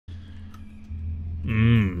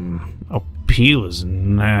OPILA's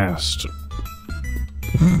nest.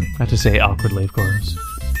 I have to say awkwardly, of course.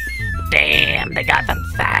 Damn, they got them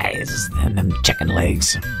thighs and them chicken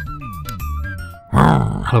legs.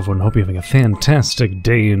 Hello everyone, hope you're having a fantastic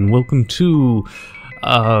day, and welcome to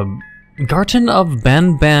Garten of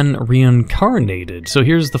Banban Reincarnated. So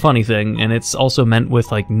here's the funny thing, and it's also meant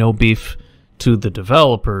with like no beef to the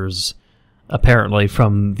developers, apparently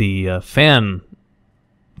from the fan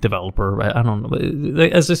developer. I don't know.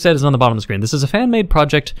 As I said, it's on the bottom of the screen. This is a fan-made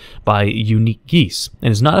project by Unique Geese,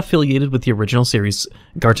 and is not affiliated with the original series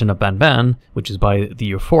Garten of Banban, which is by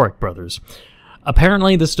the Euphoric brothers.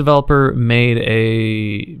 Apparently, this developer made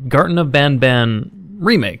a Garten of Banban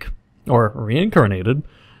remake, or reincarnated,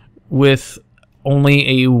 with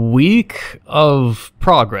only a week of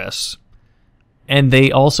progress. And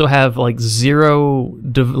they also have like zero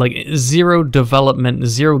development,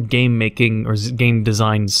 zero game making or game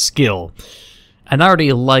design skill. And I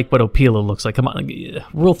already like what OPILA looks like. Come on,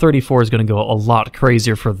 Rule 34 is going to go a lot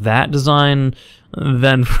crazier for that design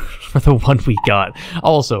than for the one we got.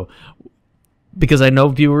 Also, because I know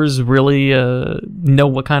viewers really know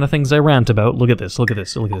what kind of things I rant about. Look at this, look at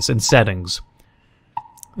this, look at this. In settings,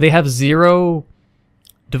 they have zero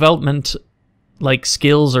development like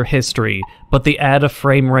skills or history, but they add a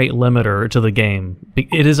frame rate limiter to the game.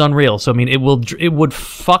 It is Unreal, so I mean, it would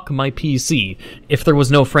fuck my PC if there was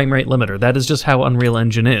no frame rate limiter. That is just how Unreal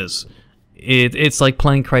Engine is. It's like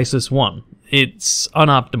playing Crysis 1. It's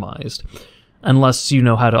unoptimized, unless you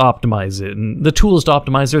know how to optimize it. And the tools to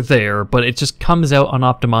optimize are there, but it just comes out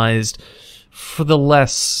unoptimized for the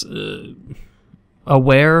less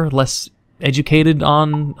aware, less educated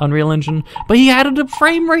on Unreal Engine. But he added a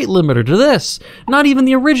frame rate limiter to this. Not even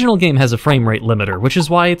the original game has a frame rate limiter, which is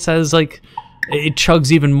why it says like it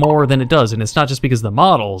chugs even more than it does. And it's not just because of the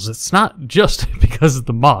models. It's not just because of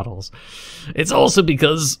the models. It's also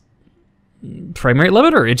because frame rate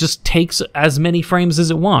limiter. It just takes as many frames as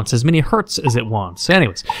it wants, as many hertz as it wants.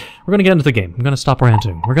 Anyways, we're gonna get into the game. I'm gonna stop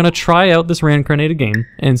ranting. We're gonna try out this reincarnated game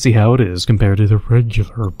and see how it is compared to the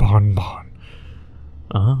regular Banban.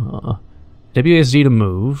 WASD to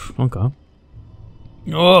move. Okay.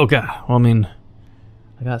 Oh, God. Well, I mean,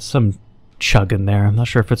 I got some chug in there. I'm not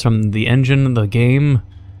sure if it's from the engine, the game,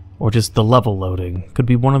 or just the level loading. Could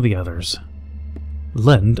be one of the others.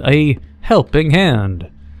 Lend a helping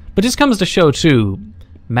hand. But this comes to show, too,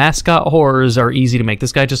 mascot horrors are easy to make.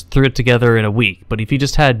 This guy just threw it together in a week. But if you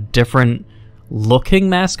just had different looking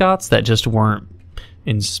mascots that just weren't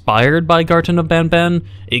inspired by Garten of Banban,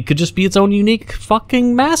 it could just be its own unique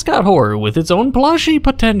fucking mascot horror with its own plushie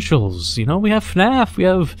potentials. You know, we have FNAF, we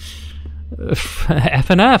have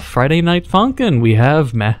FNF, Friday Night Funkin', we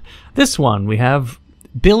have this one, we have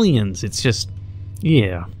Billions. It's just,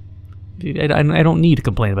 yeah. I don't need to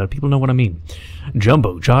complain about it. People know what I mean.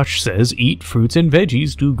 Jumbo Josh says, eat fruits and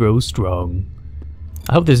veggies to grow strong.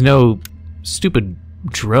 I hope there's no stupid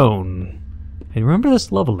drone. Hey, remember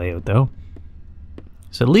this level layout, though.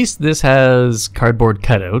 So at least this has cardboard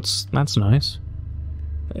cutouts. That's nice.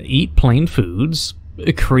 Eat plain foods.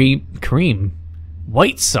 Cream.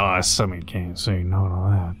 White sauce. I mean, can't say no to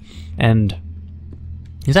that. And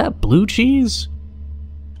is that blue cheese?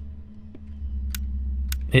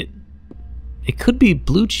 It could be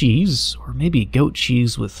blue cheese, or maybe goat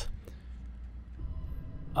cheese with...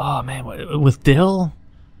 Oh man, with dill?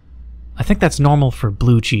 I think that's normal for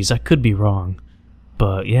blue cheese. I could be wrong.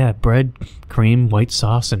 But yeah, bread, cream, white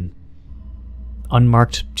sauce, and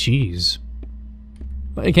unmarked cheese.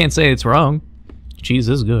 But I can't say it's wrong. Cheese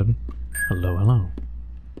is good. Hello, hello.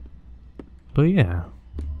 But yeah.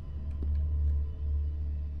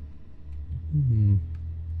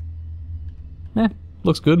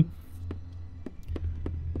 Looks good.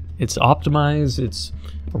 It's optimized, it's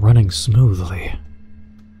running smoothly.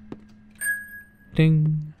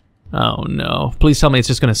 Ding. Oh no. Please tell me it's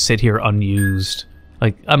just gonna sit here unused.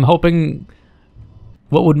 Like, I'm hoping...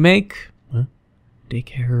 What would make... Huh?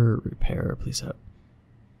 Daycare repair, please help.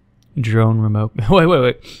 Drone remote...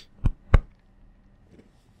 Wait.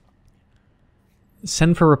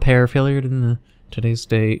 Send for repair, failure in today's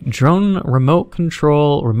day. Drone remote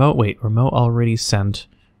control... Remote already sent.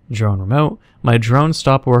 Drone remote. My drone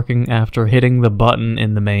stopped working after hitting the button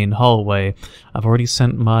in the main hallway. I've already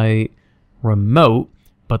sent my remote,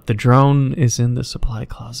 but the drone is in the supply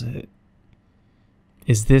closet.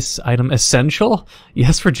 Is this item essential?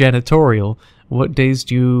 Yes, for janitorial. What days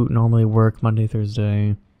do you normally work? Monday,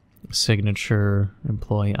 Thursday. Signature,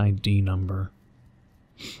 employee ID number.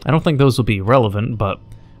 I don't think those will be relevant, but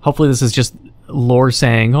hopefully this is just lore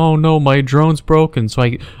saying, oh no, my drone's broken, so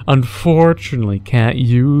I unfortunately can't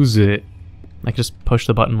use it. I can just push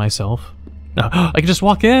the button myself. No, I can just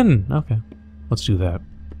walk in! Okay, let's do that.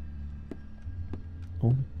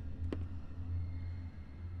 Oh.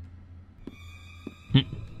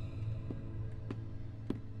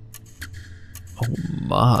 Oh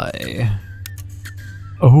my.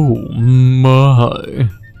 Oh my.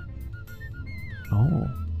 Oh.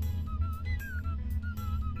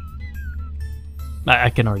 I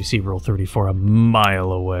can already see Rule 34 a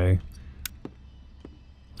mile away.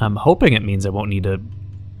 I'm hoping it means I won't need to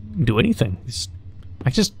do anything. I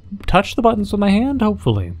just touch the buttons with my hand,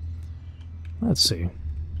 hopefully. Let's see.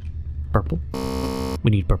 Purple.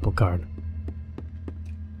 We need purple card.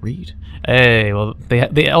 Read. Hey, well,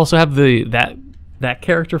 they also have that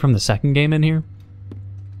character from the second game in here.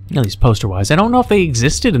 At least poster-wise. I don't know if they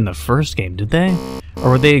existed in the first game, did they?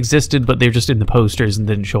 Or they existed, but they're just in the posters and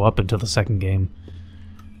didn't show up until the second game.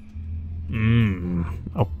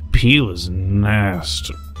 OPILA's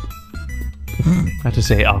nest. I have to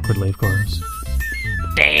say awkwardly, of course.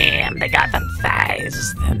 Damn, they got them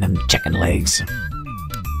thighs and them chicken legs.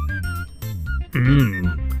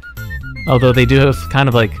 Although they do have kind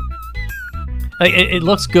of like it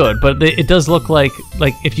looks good, but it does look like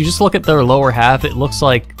if you just look at their lower half, it looks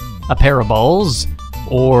like a pair of balls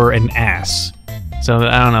or an ass. So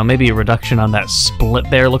I don't know, maybe a reduction on that split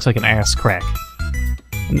there looks like an ass crack.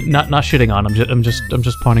 Not shitting on. I'm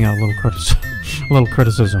just pointing out a little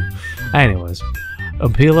criticism. Anyways,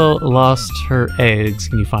 OPILA lost her eggs.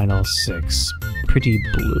 Can you find all 6? Pretty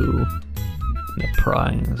blue. The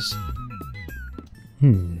prize.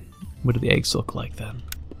 What do the eggs look like then?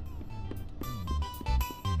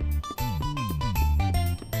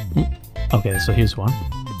 Okay, so here's one.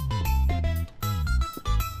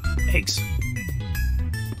 Eggs.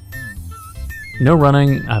 No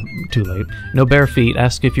running. Too late. No bare feet.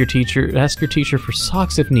 Ask your teacher for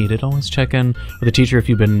socks if needed. Always check in with the teacher if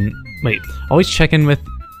you've been. Always check in with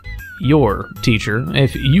your teacher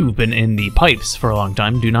if you've been in the pipes for a long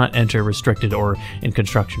time. Do not enter restricted or in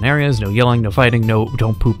construction areas. No yelling. No fighting. No.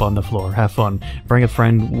 Don't poop on the floor. Have fun. Bring a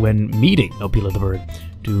friend when meeting OPILA the bird.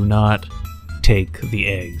 Do not take the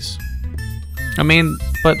eggs. I mean,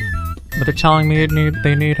 but they're telling me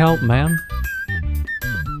they need help, man.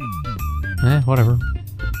 Whatever.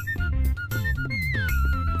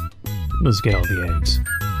 Let's get all the eggs.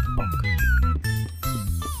 Bonk.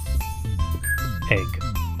 Egg.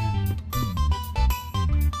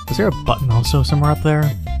 Is there a button also somewhere up there?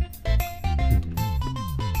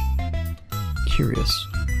 Curious.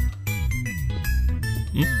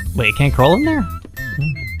 Wait, can't crawl in there?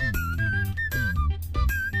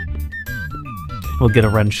 We'll get a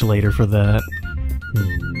wrench later for that.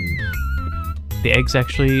 The egg's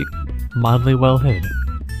actually mildly well hid.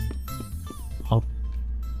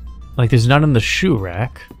 Like, there's none in the shoe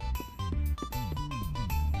rack.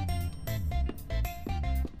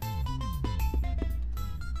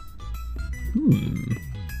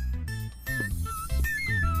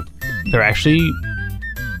 They're actually...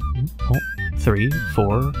 3,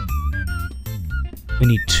 4... We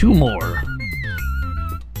need 2 more.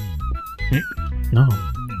 No.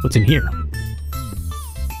 What's in here?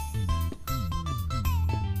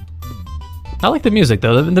 I like the music,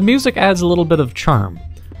 though. The music adds a little bit of charm.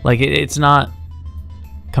 Like, it's not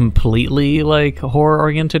completely, like,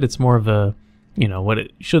 horror-oriented. It's more of a, you know, what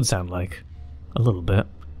it should sound like. A little bit.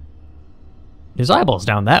 His eyeball's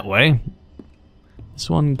down that way. This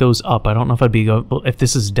one goes up. I don't know if I'd be if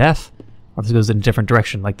this is death, or if this goes in a different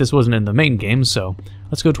direction. Like, this wasn't in the main game, so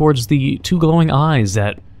let's go towards the 2 glowing eyes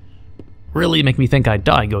that really make me think I'd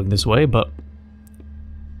die going this way, but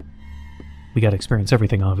we gotta experience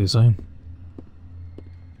everything, obviously.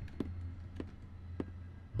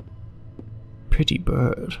 Pretty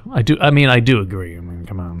bird. I do agree. I mean,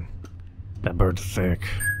 come on. That bird's thick.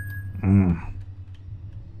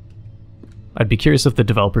 I'd be curious if the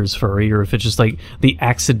developer's furry, or if it's just like they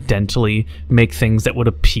accidentally make things that would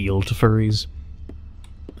appeal to furries.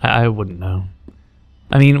 I wouldn't know.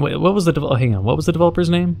 I mean, what was the hang on, what was the developer's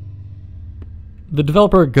name? The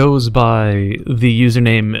developer goes by the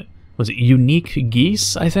username, was it Unique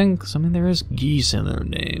Geese, I think? So, I mean, there is geese in their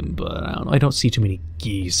name, but I don't know. I don't see too many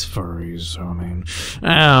geese furries, so, I mean,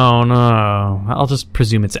 I don't know. I'll just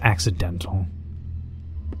presume it's accidental.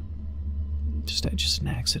 Just an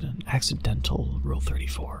accident. Accidental Rule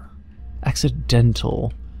 34.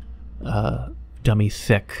 Accidental, dummy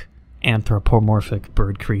thick, anthropomorphic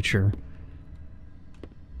bird creature.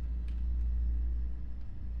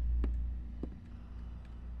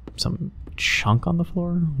 Some chunk on the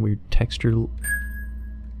floor? Weird texture.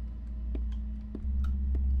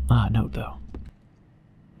 Note though.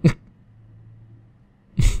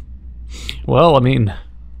 Well, I mean,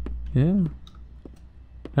 yeah.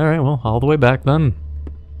 Alright, well, all the way back then.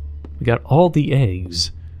 We got all the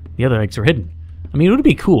eggs. The other eggs are hidden. I mean, it would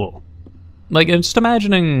be cool. Like, just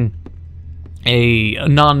imagining a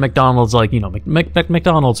non-McDonald's, like, you know,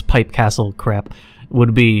 McDonald's pipe castle crap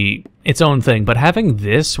would be its own thing. But having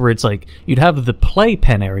this, where it's like, you'd have the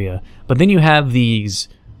playpen area, but then you have these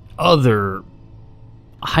other,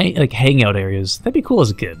 like, hangout areas. That'd be cool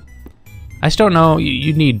as a kid. I just don't know,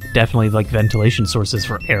 you'd need definitely, like, ventilation sources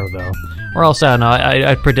for air, though. Or else, I don't know,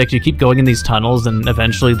 I predict you keep going in these tunnels, and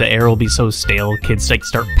eventually the air will be so stale, kids, like,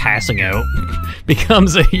 start passing out.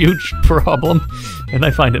 Becomes a huge problem, and I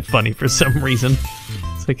find it funny for some reason.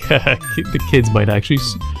 It's like, the kids might actually,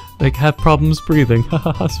 like, have problems breathing.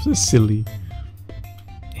 Haha, so silly.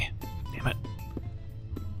 Damn it.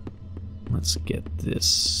 Let's get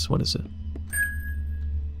this, what is it?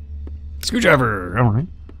 Screwdriver! Alright.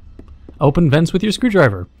 Open vents with your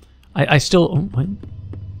screwdriver. I still... Oh, what?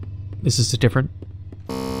 This is different?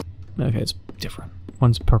 Okay, it's different.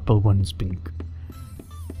 One's purple, one's pink.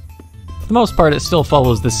 For the most part, it still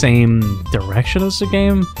follows the same direction as the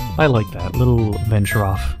game. I like that. Little venture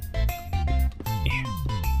off. Yeah.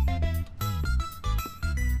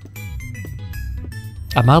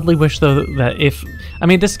 I mildly wish, though, that if... I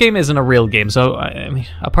mean, this game isn't a real game, so I mean,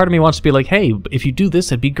 a part of me wants to be like, hey, if you do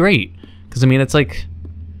this, it'd be great. Because, I mean, it's like...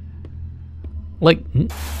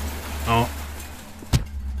 oh.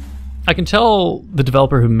 I can tell the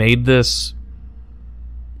developer who made this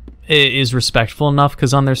is respectful enough,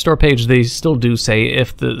 because on their store page they still do say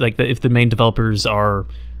if the main developers are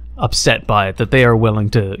upset by it, that they are willing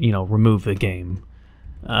to, you know, remove the game,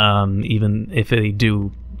 even if they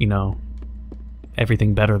do, you know,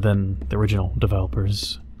 everything better than the original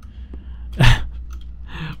developers.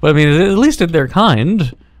 But I mean, at least they're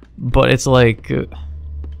kind. But it's like,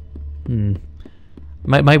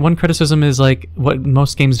 My one criticism is, like, what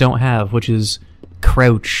most games don't have, which is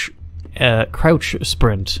crouch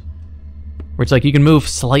sprint, where it's like you can move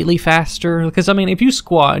slightly faster. Because, I mean, if you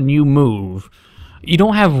squat and you move, you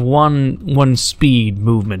don't have one speed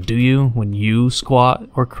movement, do you, when you squat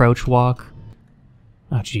or crouch walk?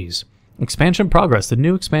 Oh, jeez. Expansion progress. The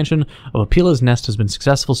new expansion of OPILA's Nest has been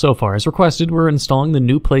successful so far. As requested, we're installing the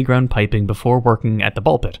new playground piping before working at the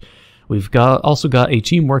ball pit. We've also got a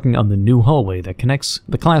team working on the new hallway that connects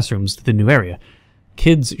the classrooms to the new area.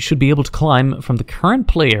 Kids should be able to climb from the current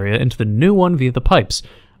play area into the new one via the pipes,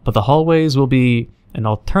 but the hallways will be an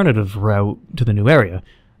alternative route to the new area.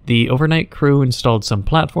 The overnight crew installed some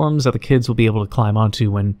platforms that the kids will be able to climb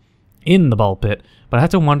onto when in the ball pit, but I have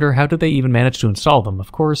to wonder, how did they even manage to install them?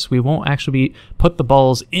 Of course, we won't actually put the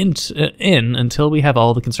balls in until we have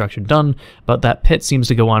all the construction done, but that pit seems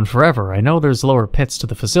to go on forever. I know there's lower pits to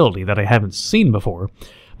the facility that I haven't seen before,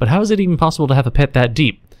 but how is it even possible to have a pit that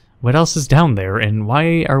deep? What else is down there, and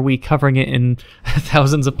why are we covering it in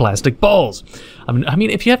thousands of plastic balls? I mean,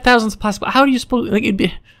 if you have thousands of plastic balls, how do you suppose... Like,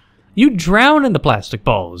 you drown in the plastic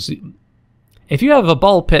balls. If you have a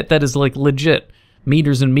ball pit that is, like, legit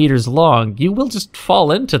meters and meters long, you will just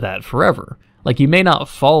fall into that forever. Like, you may not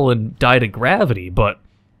fall and die to gravity, but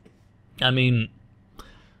I mean,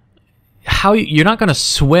 how you're not gonna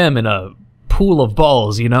swim in a pool of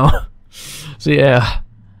balls, you know? So yeah,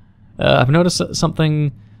 I've noticed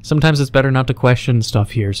something. Sometimes it's better not to question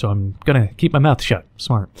stuff here, so I'm gonna keep my mouth shut.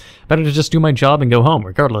 Smart. Better to just do my job and go home.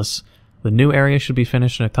 Regardless, the new area should be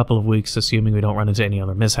finished in a couple of weeks, assuming we don't run into any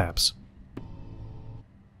other mishaps.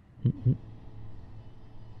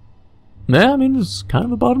 Yeah, I mean, it's kind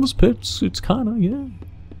of a bottomless pit. It's kind of, yeah.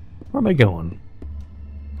 Where am I going?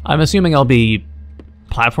 I'm assuming I'll be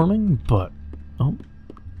platforming, but... Oh.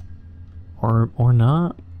 Or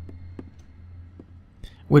not.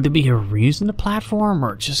 Would there be a reason to platform,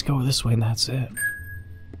 or just go this way and that's it?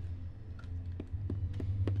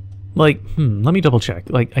 Like, let me double check.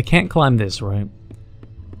 Like, I can't climb this, right?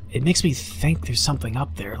 It makes me think there's something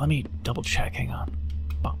up there. Let me double check, hang on.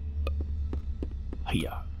 Bump.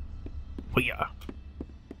 Hiya. Hiya.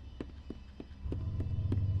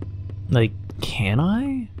 Like, can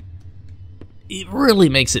I? It really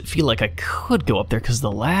makes it feel like I could go up there because of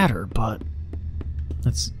the ladder, but...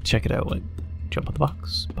 Let's check it out. Like, jump on the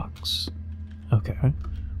box. Box. Okay.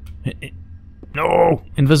 No!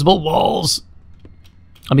 Invisible walls!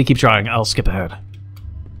 Let me keep trying. I'll skip ahead.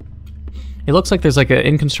 It looks like there's like an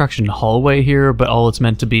in-construction hallway here, but all it's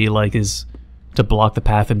meant to be like is to block the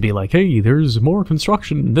path and be like, hey, there's more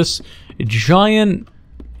construction in this giant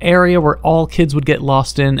area where all kids would get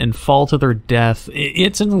lost in and fall to their death.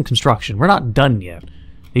 It's in construction. We're not done yet.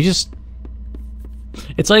 They just...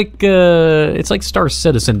 It's like Star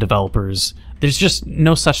Citizen developers. There's just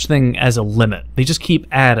no such thing as a limit. They just keep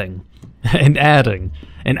adding and adding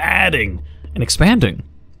and adding and expanding.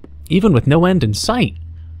 even with no end in sight.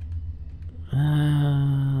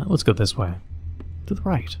 Let's go this way. To the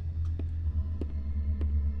right.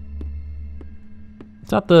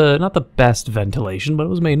 It's not the best ventilation, but it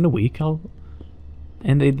was made in a week.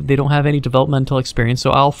 And they don't have any developmental experience,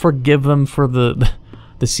 so I'll forgive them for the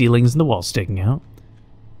ceilings and the walls sticking out.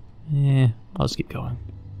 Yeah, I'll just keep going.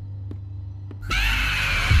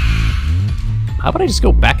 How about I just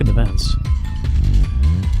go back in the vents?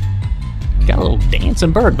 Got a little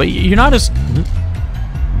dancing bird, but you're not as...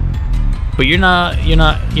 But you're not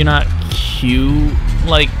cute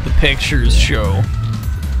like the pictures show.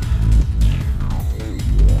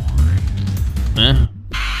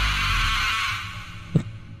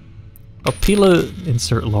 OPILA,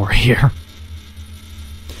 insert lore here.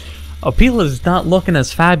 OPILA is not looking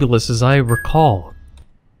as fabulous as I recall.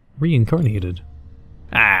 Reincarnated.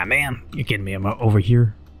 Ah, man, you're kidding me. I'm over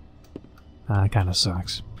here. Kinda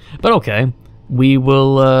sucks. But okay, we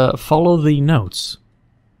will follow the notes.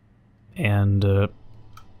 And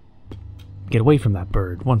get away from that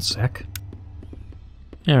bird. One sec.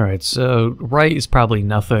 Alright, so right is probably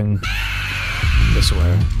nothing. This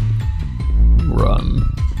way.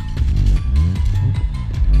 Run.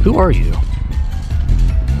 Who are you?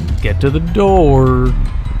 Get to the door.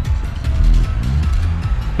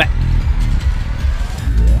 Back.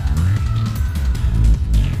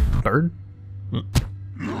 Bird?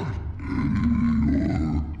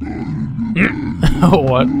 Oh,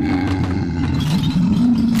 what?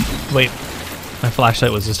 Wait, my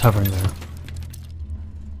flashlight was just hovering there.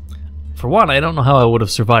 For one, I don't know how I would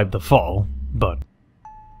have survived the fall, but...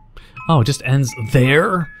 Oh, it just ends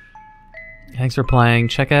there? Thanks for playing.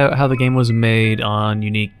 Check out how the game was made on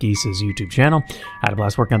Unique Geese's YouTube channel. I had a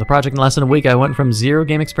blast working on the project. In less than a week, I went from 0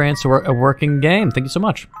 game experience to a working game. Thank you so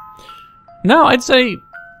much. No, I'd say...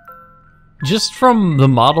 Just from the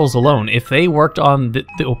models alone, if they worked on the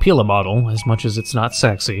OPILA model, as much as it's not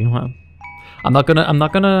sexy, well, I'm not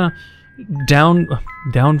gonna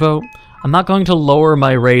downvote. I'm not going to lower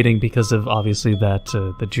my rating because of obviously that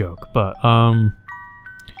the joke. But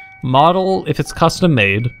model, if it's custom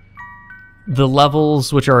made, the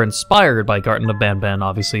levels which are inspired by Garten of Banban,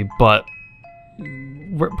 obviously, but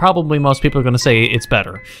probably most people are going to say it's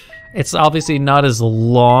better. It's obviously not as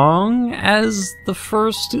long as the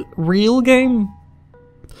first real game,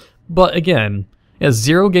 but again, a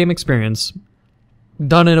 0 game experience,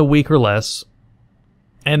 done in a week or less,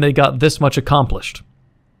 and they got this much accomplished.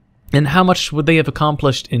 And how much would they have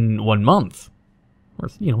accomplished in 1 month? Or,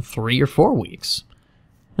 3 or 4 weeks?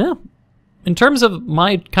 Yeah. In terms of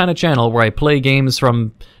my kind of channel, where I play games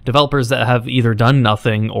from developers that have either done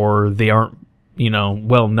nothing or they aren't,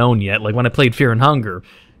 well known yet, like when I played Fear and Hunger,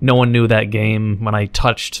 no one knew that game. When I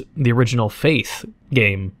touched the original Faith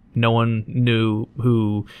game, no one knew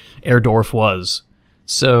who Erdorf was.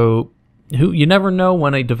 So, you never know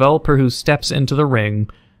when a developer who steps into the ring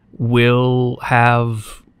will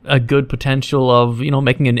have a good potential of,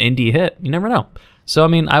 making an indie hit. You never know. So, I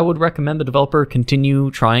mean, I would recommend the developer continue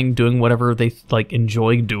doing whatever they,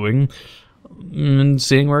 enjoy doing, and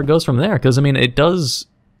seeing where it goes from there. Because, I mean, it does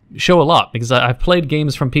show a lot, because I've played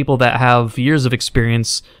games from people that have years of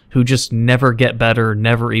experience who just never get better,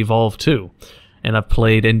 never evolve too. And I've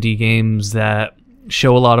played indie games that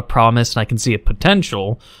show a lot of promise, and I can see a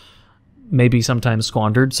potential, maybe sometimes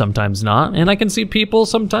squandered, sometimes not. And I can see people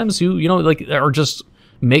sometimes who, are just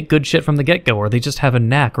make good shit from the get-go, or they just have a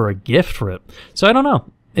knack or a gift for it. So I don't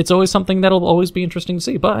know. It's always something that'll always be interesting to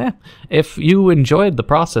see. But yeah, if you enjoyed the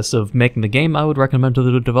process of making the game, I would recommend to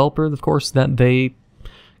the developer, of course, that they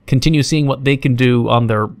continue seeing what they can do on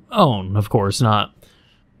their own, of course, not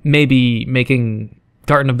maybe making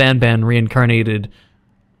Garten of Banban Reincarnated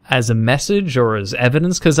as a message or as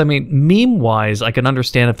evidence, because, I mean, meme-wise, I can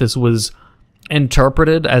understand if this was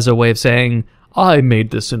interpreted as a way of saying, I made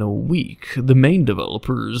this in a week. The main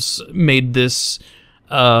developers made this,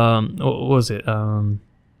 what was it?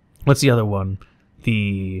 What's the other one?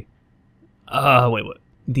 The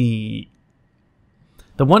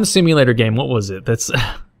one simulator game, what was it? That's,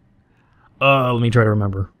 let me try to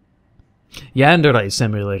remember. Yandere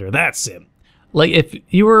Simulator, that's it. Like, if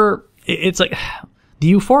you were, it's like,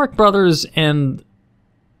 the Euphoric Brothers and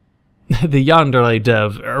the Yandere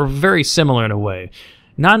dev are very similar in a way.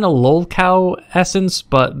 Not in a lolcow essence,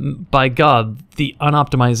 but by God, the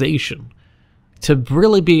unoptimization. To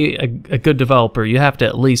really be a good developer, you have to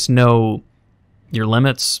at least know your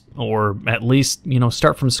limits, or at least,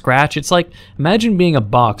 start from scratch. It's like, imagine being a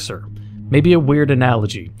boxer. Maybe a weird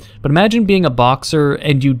analogy, but imagine being a boxer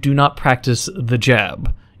and you do not practice the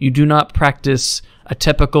jab. You do not practice a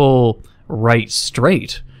typical right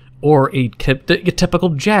straight, or a typical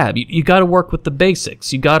jab. You got to work with the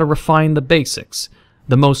basics. You got to refine the basics.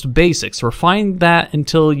 The most basics. Refine that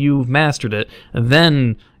until you've mastered it, and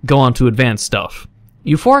then go on to advanced stuff.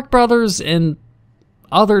 Euphoric Brothers and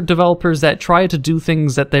other developers that try to do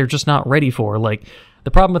things that they're just not ready for. Like,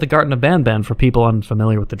 the problem with the Garten of Banban, for people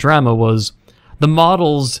unfamiliar with the drama, was the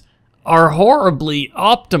models are horribly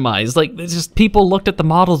optimized. Like, it's just people looked at the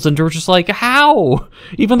models and were just like, how?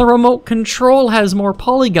 Even the remote control has more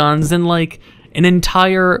polygons than, like, an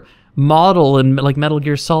entire model in, like, Metal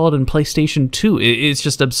Gear Solid and PlayStation 2. It's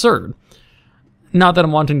just absurd. Not that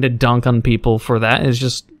I'm wanting to dunk on people for that. It's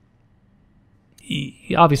just,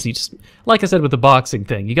 obviously, just like I said with the boxing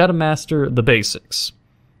thing, you gotta master the basics.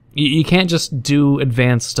 You can't just do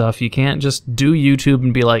advanced stuff. You can't just do YouTube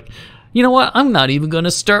and be like, you know what, I'm not even going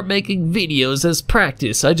to start making videos as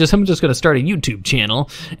practice. I'm just going to start a YouTube channel,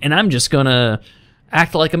 and I'm just going to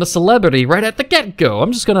act like I'm a celebrity right at the get-go.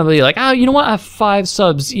 I'm just going to be like, oh, you know what, I have 5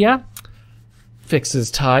 subs, yeah?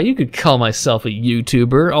 Fixes tie, you could call myself a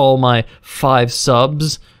YouTuber, all my 5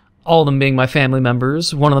 subs, all of them being my family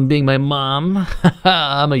members, one of them being my mom.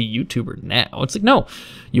 I'm a YouTuber now. It's like, no,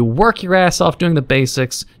 you work your ass off doing the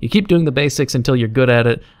basics, you keep doing the basics until you're good at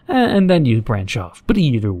it, and then you branch off. But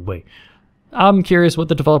either way, I'm curious what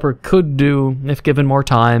the developer could do if given more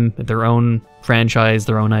time, their own franchise,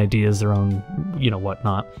 their own ideas, their own, you know,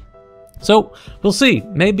 whatnot. So, we'll see.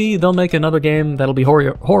 Maybe they'll make another game that'll be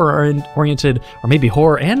horror-oriented, or maybe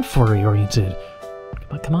horror and furry-oriented.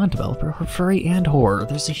 Come on, developer. Furry and horror.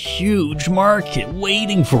 There's a huge market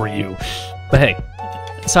waiting for you. But hey,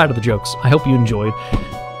 aside of the jokes, I hope you enjoyed.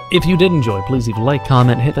 If you did enjoy, please leave a like,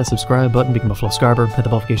 comment, hit that subscribe button, become a fellow subscriber, hit the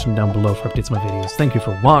notification down below for updates on my videos. Thank you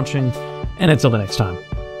for watching, and until the next time.